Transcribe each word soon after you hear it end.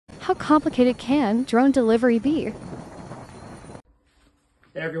how complicated can drone delivery be?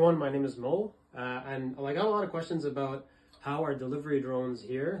 Hey everyone, my name is Mo, and I got a lot of questions about how our delivery drones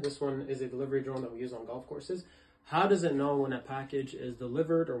here, this one is a delivery drone that we use on golf courses, how does it know when a package is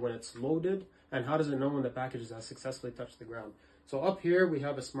delivered or when it's loaded, and how does it know when the package has successfully touched the ground? So up here we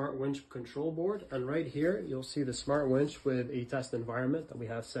have a smart winch control board, and right here you'll see the smart winch with a test environment that we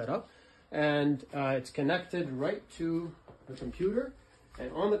have set up, and it's connected right to the computer, and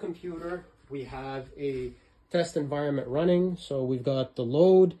on the computer we have a test environment running. So we've got the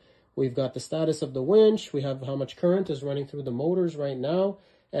load, we've got the status of the winch, we have how much current is running through the motors right now,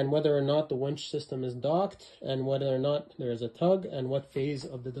 and whether or not the winch system is docked, and whether or not there is a tug, and what phase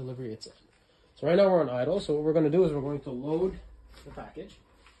of the delivery it's in. So right now we're on idle, so what we're going to do is we're going to load the package.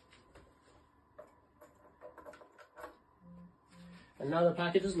 And now the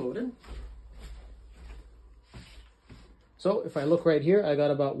package is loaded. So if I look right here, I got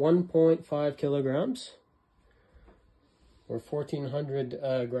about 1.5 kilograms or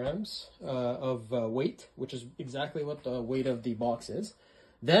 1,400 grams of weight, which is exactly what the weight of the box is.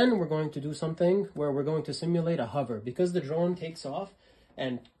 Then we're going to do something where we're going to simulate a hover, because the drone takes off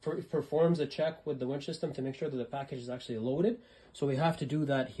and performs a check with the winch system to make sure that the package is actually loaded. So we have to do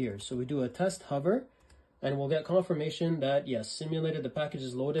that here. So we do a test hover, and we'll get confirmation that yes, simulated, the package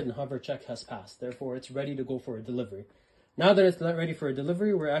is loaded and hover check has passed. Therefore, it's ready to go for a delivery. Now that it's not ready for a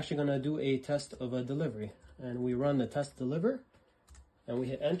delivery, we're actually going to do a test of a delivery. And we run the test deliver, and we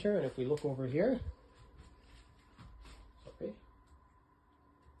hit enter, and if we look over here, sorry,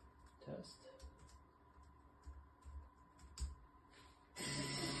 test.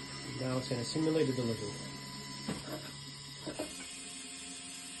 Now it's going to simulate the delivery.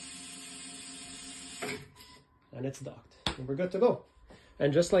 And it's docked, and we're good to go.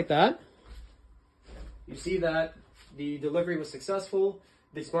 And just like that, you see that the delivery was successful.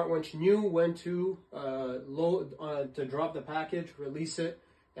 The smart winch knew when to to drop the package, release it,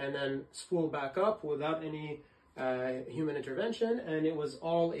 and then spool back up without any human intervention. And it was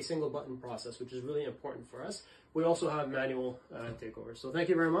all a single button process, which is really important for us. We also have manual takeovers. So thank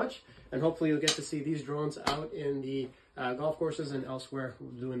you very much. And hopefully you'll get to see these drones out in the golf courses and elsewhere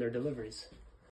doing their deliveries.